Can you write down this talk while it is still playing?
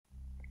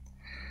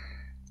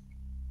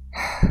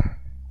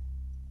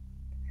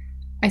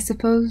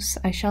suppose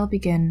I shall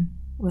begin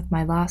with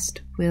my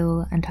last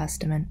will and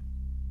testament.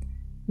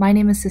 My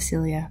name is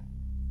Cecilia.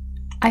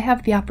 I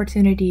have the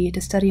opportunity to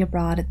study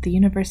abroad at the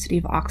University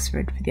of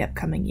Oxford for the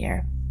upcoming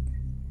year.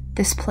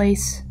 This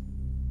place,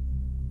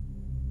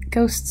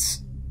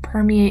 ghosts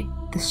permeate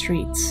the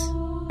streets,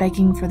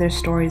 begging for their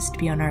stories to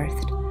be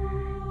unearthed.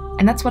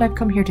 And that's what I've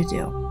come here to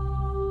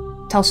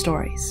do. Tell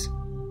stories.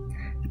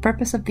 The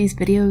purpose of these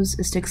videos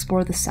is to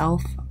explore the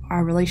self,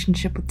 our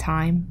relationship with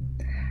time.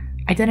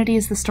 Identity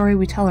is the story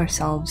we tell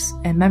ourselves,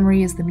 and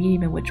memory is the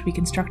medium in which we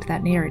construct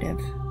that narrative.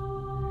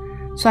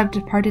 So I've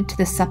departed to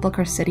this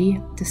sepulchre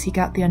city to seek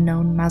out the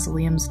unknown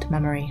mausoleums to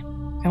memory.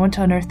 I want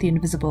to unearth the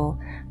invisible,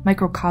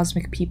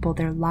 microcosmic people,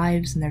 their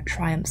lives and their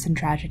triumphs and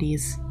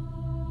tragedies.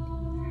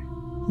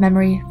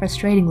 Memory,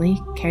 frustratingly,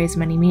 carries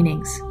many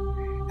meanings.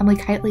 Emily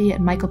Keightley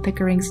and Michael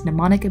Pickering's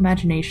mnemonic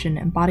imagination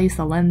embodies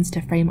the lens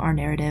to frame our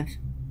narrative.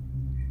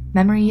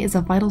 Memory is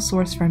a vital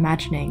source for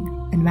imagining,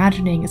 and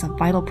imagining is a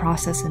vital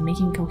process in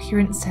making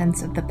coherent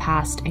sense of the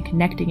past and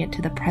connecting it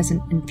to the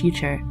present and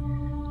future.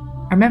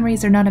 Our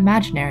memories are not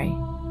imaginary,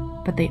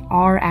 but they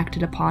are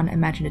acted upon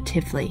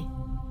imaginatively.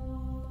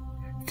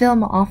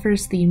 Film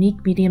offers the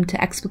unique medium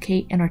to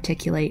explicate and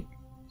articulate.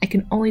 I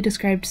can only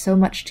describe so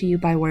much to you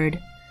by word.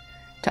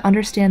 To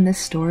understand this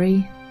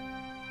story,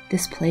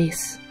 this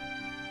place,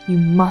 you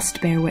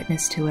must bear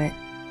witness to it.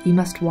 You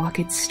must walk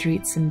its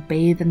streets and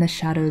bathe in the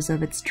shadows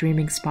of its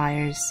dreaming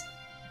spires.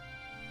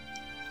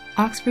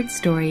 Oxford's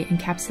story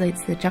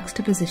encapsulates the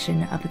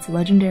juxtaposition of its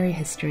legendary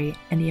history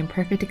and the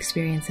imperfect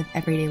experience of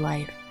everyday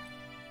life.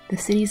 The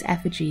city's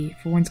effigy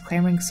warns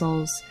clamoring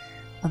souls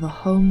of a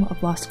home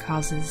of lost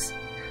causes,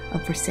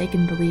 of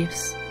forsaken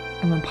beliefs,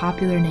 of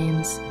unpopular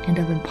names, and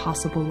of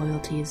impossible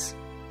loyalties.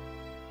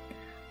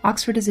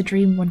 Oxford is a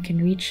dream one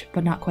can reach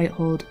but not quite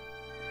hold.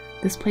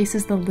 This place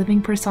is the living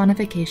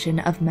personification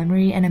of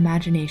memory and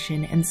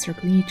imagination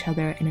encircling each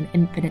other in an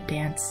infinite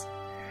dance.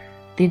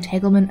 The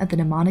entanglement of the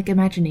mnemonic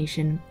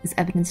imagination is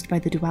evidenced by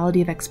the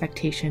duality of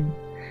expectation,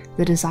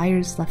 the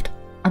desires left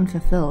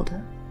unfulfilled,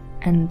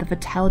 and the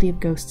fatality of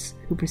ghosts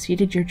who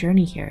preceded your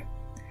journey here,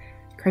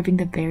 craving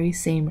the very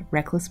same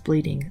reckless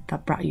bleeding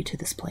that brought you to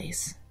this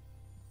place.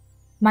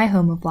 My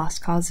home of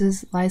lost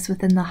causes lies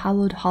within the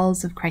hallowed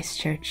halls of Christ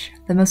Church,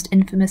 the most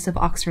infamous of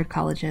Oxford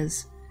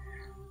colleges.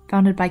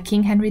 Founded by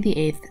King Henry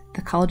VIII,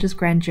 the college's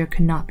grandeur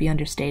could not be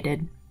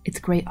understated. Its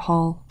great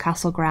hall,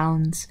 castle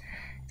grounds,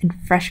 and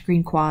fresh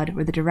green quad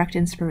were the direct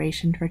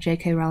inspiration for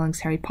J.K. Rowling's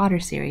Harry Potter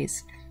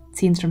series,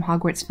 scenes from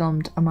Hogwarts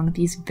filmed among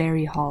these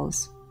very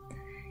halls.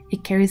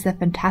 It carries the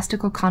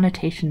fantastical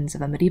connotations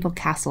of a medieval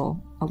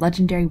castle, a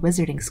legendary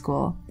wizarding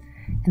school,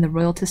 and the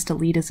royalist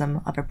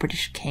elitism of a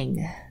British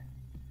king.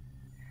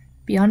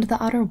 Beyond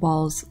the outer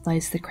walls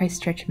lies the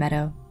Christchurch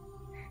meadow.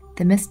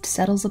 The mist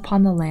settles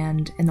upon the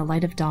land in the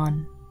light of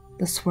dawn,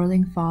 the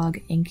swirling fog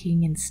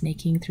inking and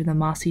snaking through the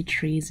mossy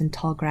trees and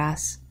tall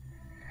grass.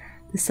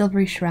 The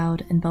silvery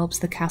shroud envelops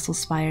the castle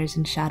spires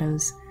in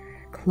shadows,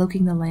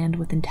 cloaking the land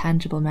with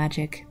intangible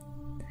magic.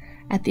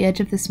 At the edge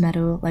of this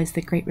meadow lies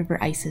the great river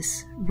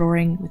Isis,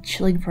 roaring with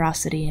chilling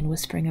ferocity and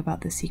whispering about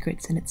the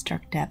secrets in its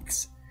dark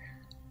depths.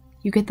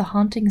 You get the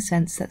haunting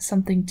sense that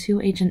something too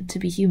ancient to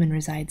be human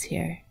resides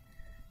here,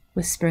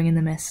 whispering in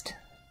the mist,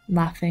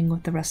 laughing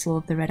with the rustle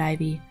of the red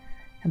ivy,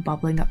 and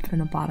bubbling up from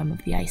the bottom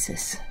of the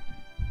Isis.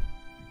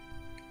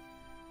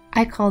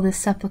 I call this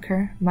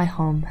sepulchre my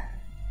home.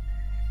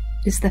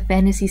 It is the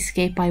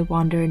fantasy-scape I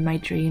wander in my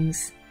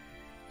dreams.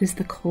 It is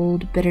the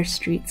cold, bitter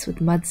streets with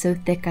mud so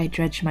thick I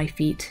dredge my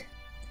feet.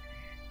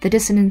 The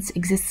dissonance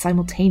exists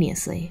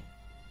simultaneously.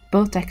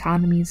 Both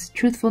dichotomies,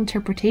 truthful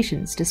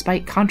interpretations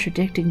despite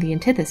contradicting the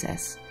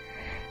antithesis.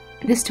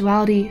 This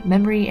duality,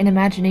 memory and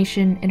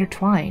imagination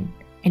intertwine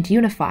and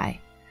unify.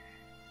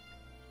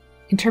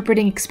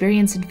 Interpreting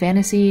experience and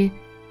fantasy,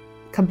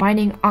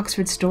 combining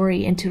Oxford's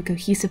story into a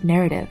cohesive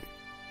narrative.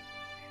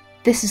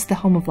 This is the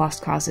home of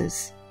lost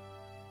causes,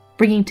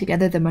 bringing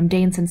together the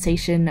mundane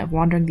sensation of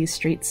wandering these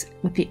streets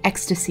with the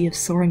ecstasy of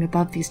soaring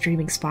above these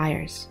dreaming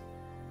spires.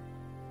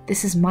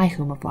 This is my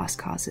home of lost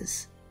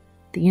causes,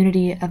 the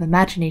unity of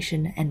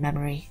imagination and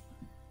memory.